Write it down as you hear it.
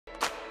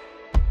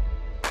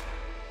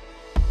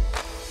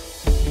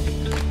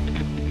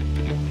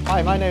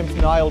Hi, my name's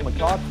Niall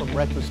McCott from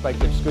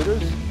Retrospective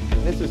Scooters,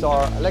 and this is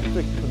our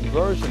electric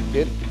conversion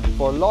kit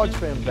for large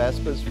frame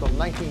Vespas from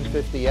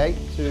 1958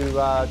 to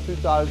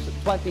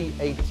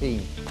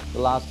 2018, the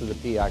last of the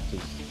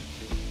P-axis.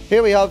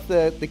 Here we have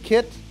the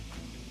kit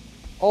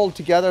all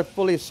together,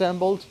 fully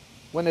assembled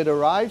when it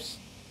arrives,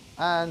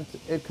 and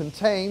it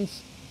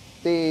contains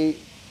the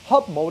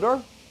hub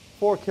motor,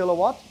 4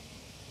 kilowatt,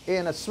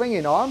 in a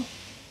swinging arm,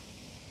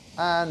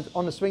 and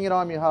on the swinging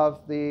arm you have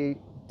the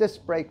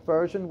disc brake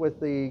version with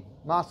the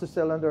master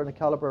cylinder and the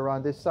caliper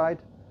around this side.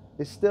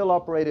 It's still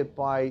operated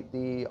by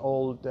the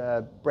old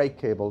brake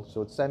cable,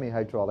 so it's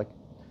semi-hydraulic.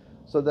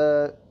 So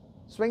the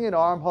swinging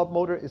arm hub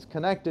motor is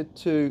connected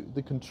to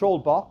the control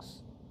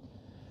box,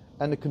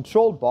 and the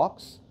control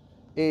box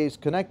is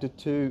connected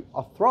to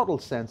a throttle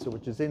sensor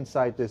which is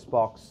inside this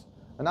box,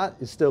 and that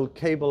is still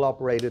cable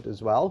operated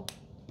as well.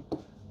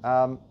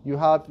 You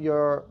have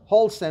your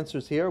hall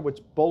sensors here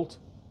which bolt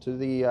to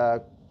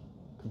the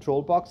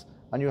control box,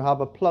 and you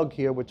have a plug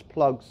here which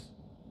plugs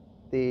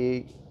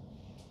the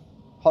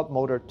hub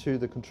motor to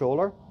the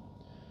controller.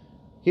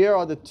 Here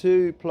are the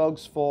two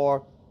plugs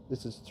for,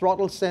 this is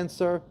throttle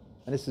sensor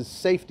and this is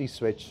safety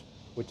switch,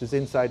 which is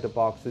inside the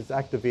box. It's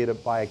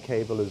activated by a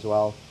cable as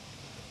well.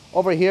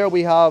 Over here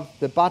we have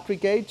the battery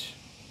gauge,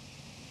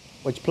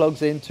 which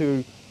plugs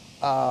into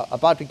a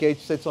battery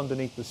gauge, sits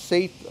underneath the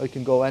seat. It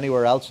can go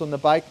anywhere else on the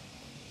bike.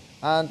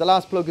 And the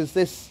last plug is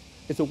this.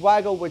 It's a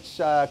waggle which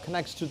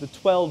connects to the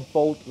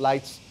 12-volt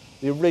lights,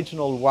 the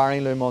original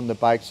wiring loom on the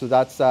bike. So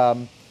that's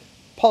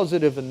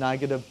positive and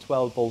negative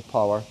 12-volt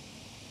power.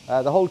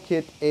 The whole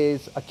kit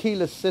is a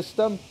keyless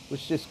system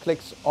which just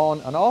clicks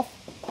on and off.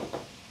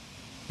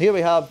 Here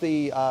we have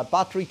the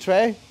battery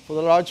tray for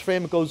the large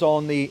frame. It goes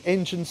on the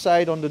engine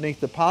side underneath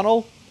the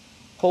panel.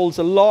 Holds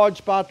a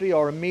large battery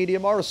or a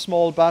medium or a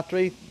small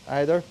battery,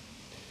 either.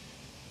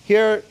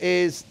 Here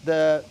is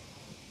the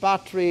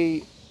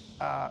battery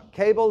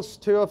cables,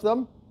 2 of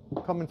them,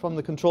 coming from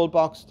the control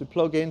box to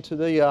plug into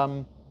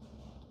the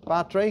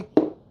battery.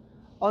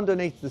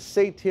 Underneath the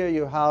seat here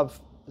you have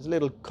this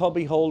little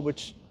cubby hole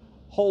which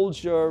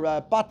holds your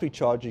battery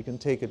charger. You can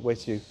take it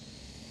with you.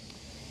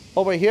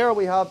 Over here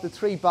we have the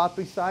 3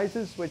 battery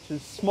sizes, which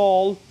is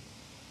small,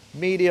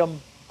 medium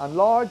and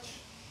large.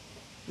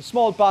 The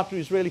small battery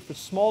is really for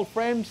small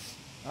frames,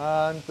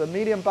 and the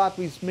medium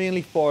battery is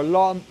mainly for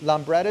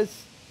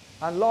Lambrettas,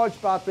 and large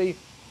battery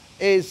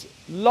is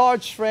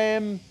large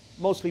frame,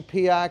 mostly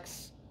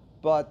PX,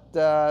 but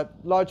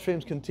large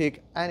frames can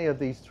take any of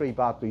these 3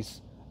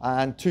 batteries,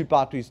 and 2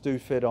 batteries do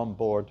fit on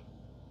board.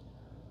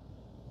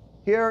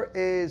 Here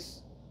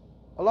is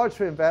a large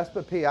frame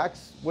Vespa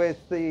PX with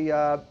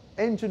the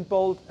engine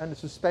bolt and the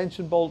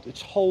suspension bolt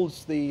which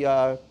holds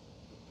the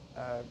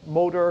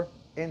motor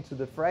into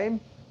the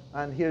frame,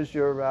 and here's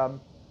your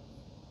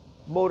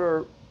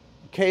motor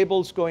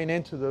cables going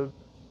into the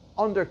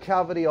under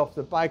cavity of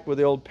the bike where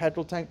the old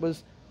petrol tank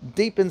was.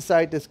 Deep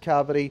inside this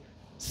cavity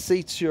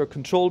seats your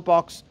control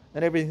box,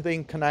 and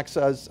everything connects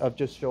as I've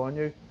just shown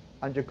you,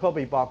 and your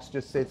cubby box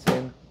just sits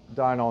in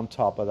down on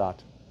top of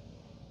that.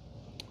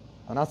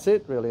 And that's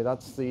it really.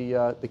 That's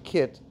the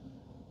kit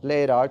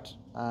laid out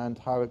and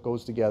how it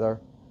goes together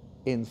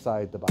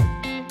inside the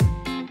bike.